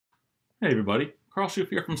Hey everybody, Carl Schoof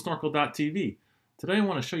here from Snorkel.tv. Today I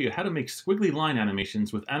want to show you how to make squiggly line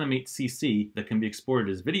animations with Animate CC that can be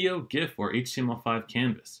exported as video, GIF, or HTML5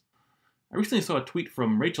 canvas. I recently saw a tweet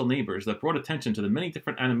from Rachel Neighbors that brought attention to the many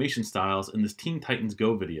different animation styles in this Teen Titans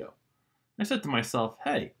Go video. I said to myself,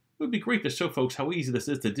 hey, it would be great to show folks how easy this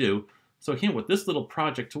is to do, so I came with this little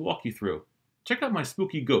project to walk you through. Check out my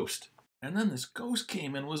spooky ghost. And then this ghost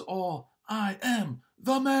came and was all, I am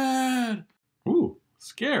the man! Ooh,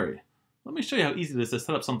 scary. Let me show you how easy it is to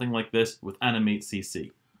set up something like this with Animate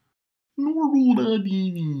CC.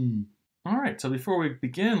 Alright, so before we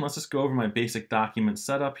begin, let's just go over my basic document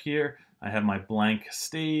setup here. I have my blank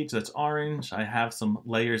stage that's orange. I have some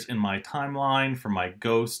layers in my timeline for my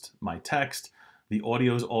ghost, my text. The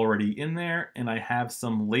audio is already in there, and I have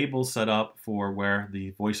some labels set up for where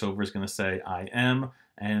the voiceover is going to say I am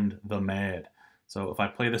and the mad. So if I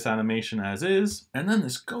play this animation as is, and then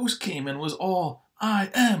this ghost came and was all,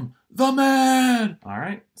 I am the man!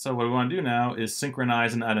 Alright, so what we want to do now is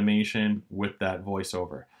synchronize an animation with that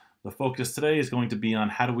voiceover. The focus today is going to be on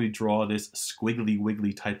how do we draw this squiggly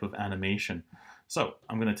wiggly type of animation. So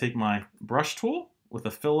I'm going to take my brush tool with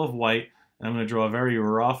a fill of white, and I'm going to draw a very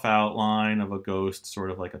rough outline of a ghost,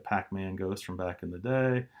 sort of like a Pac-Man ghost from back in the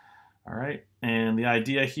day. Alright, and the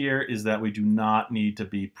idea here is that we do not need to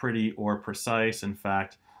be pretty or precise. In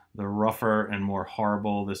fact, the rougher and more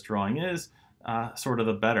horrible this drawing is, sort of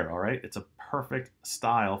the better, all right? It's a perfect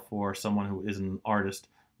style for someone who is an artist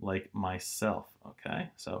like myself,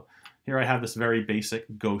 okay? So here I have this very basic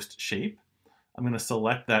ghost shape. I'm going to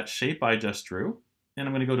select that shape I just drew, and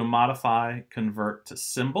I'm going to go to Modify, Convert to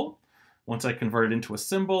Symbol. Once I convert it into a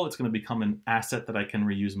symbol, it's going to become an asset that I can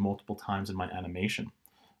reuse multiple times in my animation.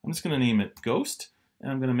 I'm just going to name it Ghost,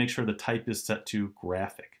 and I'm going to make sure the type is set to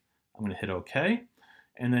Graphic. I'm going to hit OK.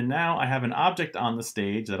 And then now I have an object on the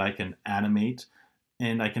stage that I can animate,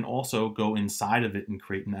 and I can also go inside of it and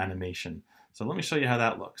create an animation. So let me show you how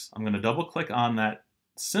that looks. I'm going to double click on that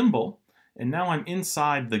symbol, and now I'm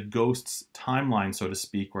inside the ghost's timeline, so to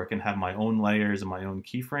speak, where I can have my own layers and my own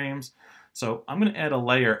keyframes. So I'm going to add a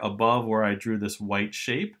layer above where I drew this white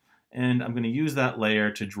shape, and I'm going to use that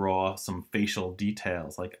layer to draw some facial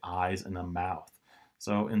details like eyes and a mouth.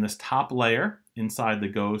 So in this top layer inside the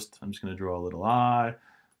ghost, I'm just going to draw a little eye,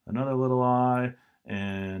 another little eye,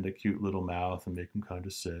 and a cute little mouth and make them kind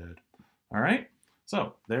of sad. All right,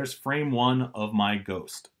 so there's frame one of my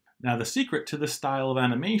ghost. Now the secret to this style of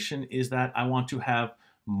animation is that I want to have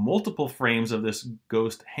multiple frames of this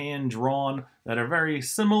ghost hand-drawn that are very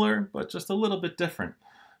similar, but just a little bit different.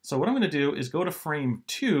 So what I'm going to do is go to frame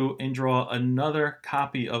 2 and draw another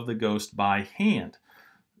copy of the ghost by hand.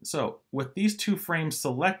 So with these two frames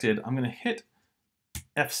selected, I'm going to hit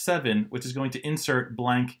F7, which is going to insert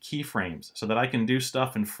blank keyframes so that I can do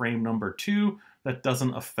stuff in frame number 2 that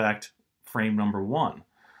doesn't affect frame number 1.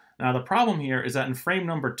 Now the problem here is that in frame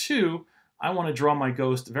number 2, I want to draw my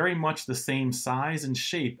ghost very much the same size and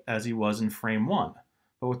shape as he was in frame 1.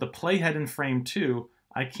 But with the playhead in frame 2,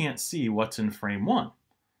 I can't see what's in frame 1.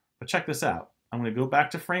 But check this out. I'm going to go back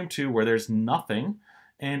to frame 2 where there's nothing,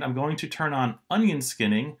 and I'm going to turn on onion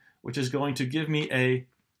skinning, which is going to give me a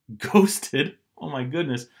ghosted, oh my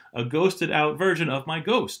goodness, a ghosted out version of my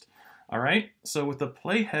ghost. All right, so with the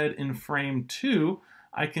playhead in frame 2,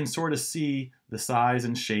 I can sort of see the size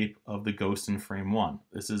and shape of the ghost in frame 1.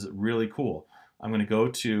 This is really cool. I'm going to go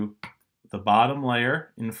to the bottom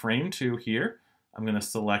layer in frame 2 here. I'm going to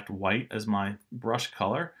select white as my brush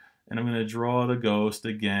color, and I'm going to draw the ghost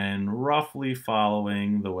again, roughly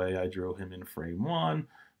following the way I drew him in frame 1.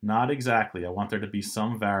 Not exactly. I want there to be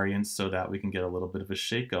some variance so that we can get a little bit of a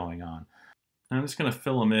shake going on. And I'm just going to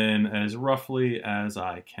fill him in as roughly as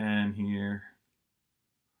I can here.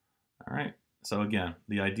 All right. So again,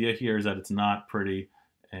 the idea here is that it's not pretty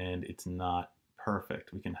and it's not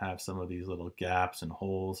perfect. We can have some of these little gaps and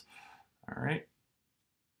holes. All right.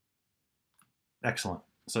 Excellent.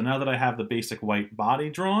 So now that I have the basic white body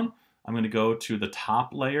drawn, I'm going to go to the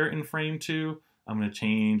top layer in frame 2. I'm going to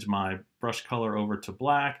change my brush color over to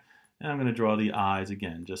black, and I'm going to draw the eyes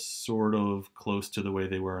again, just sort of close to the way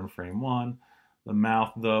they were in frame 1. The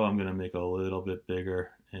mouth, though, I'm going to make a little bit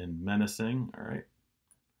bigger and menacing, all right,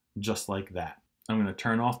 just like that. I'm going to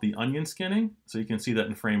turn off the onion skinning, so you can see that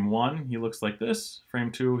in frame 1, he looks like this.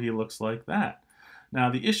 Frame 2, he looks like that. Now,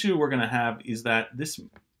 the issue we're going to have is that this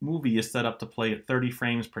movie is set up to play at 30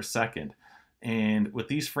 frames per second. And with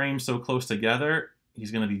these frames so close together,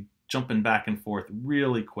 he's going to be jumping back and forth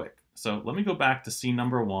really quick. So let me go back to scene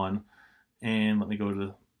number 1, and let me go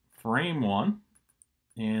to frame 1,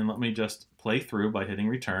 and let me just play through by hitting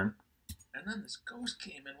return. And then this ghost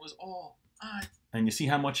came and was all, I And you see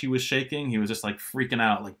how much he was shaking? He was just like freaking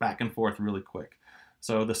out, like back and forth really quick.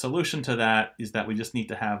 So the solution to that is that we just need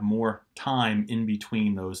to have more time in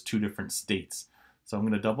between those two different states. So I'm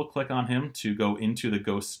going to double click on him to go into the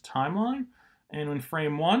ghost timeline. And in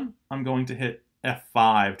frame 1, I'm going to hit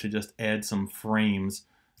F5 to just add some frames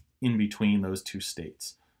in between those two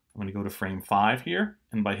states. I'm going to go to frame 5 here,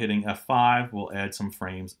 and by hitting F5, we'll add some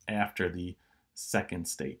frames after the second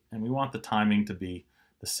state. And we want the timing to be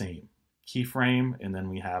the same. Keyframe, and then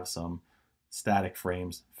we have some static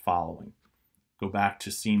frames following. Go back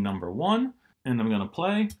to scene number 1, and I'm going to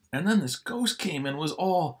play. And then this ghost came and was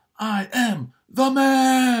all, "I am the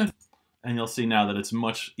man!" And you'll see now that it's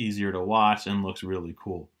much easier to watch and looks really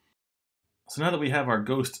cool. So now that we have our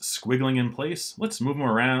ghost squiggling in place, let's move him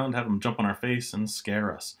around, have him jump on our face, and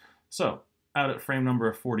scare us. So, out at frame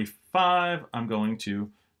number 45, I'm going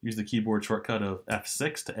to use the keyboard shortcut of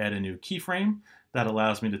F6 to add a new keyframe. That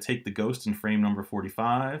allows me to take the ghost in frame number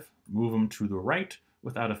 45, move him to the right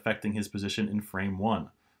without affecting his position in frame 1.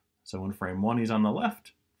 So in frame 1, he's on the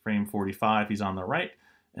left, frame 45, he's on the right,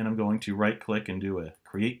 and I'm going to right-click and do a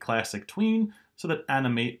Create Classic Tween so that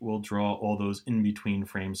Animate will draw all those in-between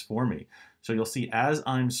frames for me. So you'll see as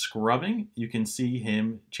I'm scrubbing, you can see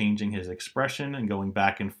him changing his expression and going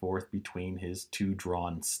back and forth between his two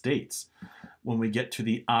drawn states. When we get to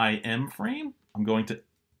the I am frame, I'm going to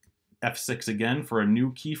F6 again for a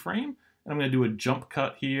new keyframe, and I'm going to do a jump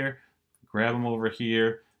cut here, grab him over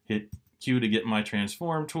here, hit Q to get my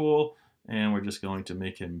transform tool, and we're just going to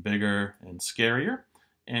make him bigger and scarier.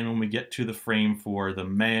 And when we get to the frame for the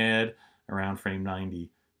mad, around frame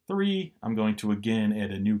 93, I'm going to again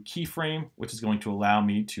add a new keyframe, which is going to allow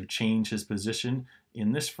me to change his position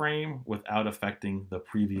in this frame without affecting the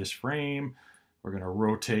previous frame. We're going to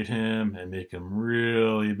rotate him and make him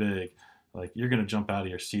really big. Like, you're going to jump out of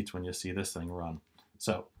your seats when you see this thing run.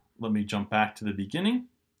 So let me jump back to the beginning,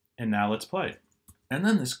 and now let's play. And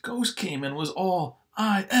then this ghost came and was all,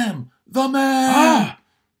 "I am the man!" Ah!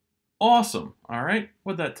 Awesome. All right.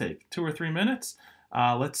 What'd that take? 2 or 3 minutes?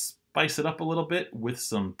 Let's spice it up a little bit with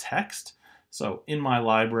some text. So in my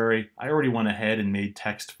library, I already went ahead and made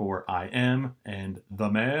text for I am and the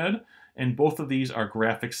mad. And both of these are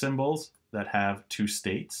graphic symbols that have two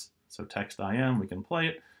states. So text I am, we can play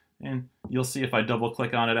it. And you'll see if I double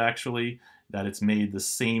click on it actually, that it's made the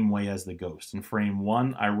same way as the ghost. In frame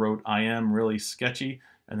 1, I wrote I am really sketchy.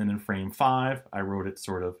 And then in frame 5, I wrote it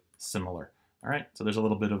sort of similar. All right, so there's a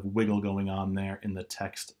little bit of wiggle going on there in the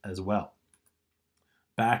text as well.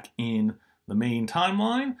 Back in the main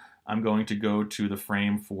timeline, I'm going to go to the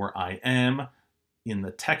frame for I am. In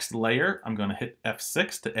the text layer, I'm going to hit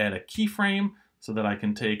F6 to add a keyframe so that I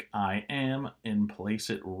can take I am and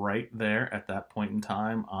place it right there at that point in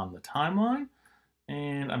time on the timeline.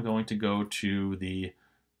 And I'm going to go to the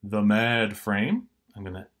mad frame. I'm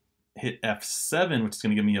going to hit F7, which is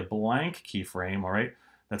going to give me a blank keyframe, all right?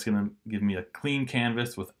 That's going to give me a clean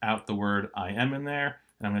canvas without the word I am in there.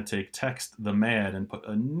 And I'm going to take text the mad and put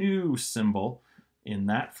a new symbol in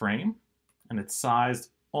that frame. And it's sized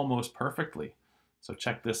almost perfectly. So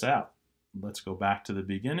check this out. Let's go back to the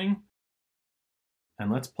beginning. And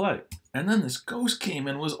let's play. And then this ghost came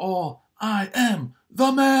and was all, "I am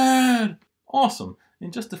the man!" Awesome.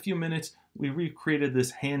 In just a few minutes, we recreated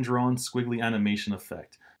this hand-drawn squiggly animation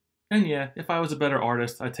effect. And yeah, if I was a better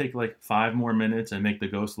artist, I'd take like 5 more minutes and make the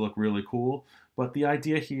ghost look really cool. But the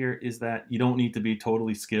idea here is that you don't need to be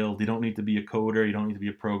totally skilled. You don't need to be a coder. You don't need to be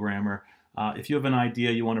a programmer. If you have an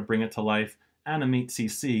idea, you want to bring it to life, Animate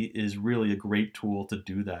CC is really a great tool to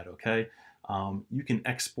do that, okay? You can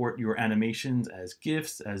export your animations as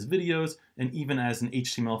GIFs, as videos, and even as an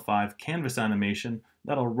HTML5 canvas animation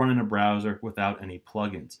that'll run in a browser without any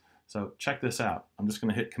plugins. So check this out. I'm just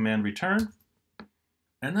going to hit Command Return.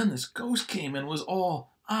 And then this ghost came and was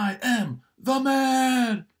all, "I am the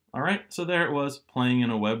man!" All right, so there it was, playing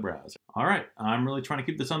in a web browser. All right, I'm really trying to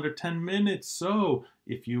keep this under 10 minutes, so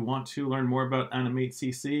if you want to learn more about Animate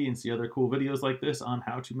CC and see other cool videos like this on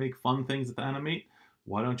how to make fun things with Animate,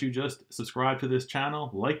 why don't you just subscribe to this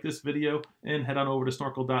channel, like this video, and head on over to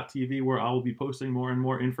snorkel.tv where I will be posting more and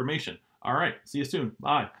more information. All right, see you soon.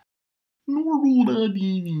 Bye.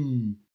 Snorkel.tv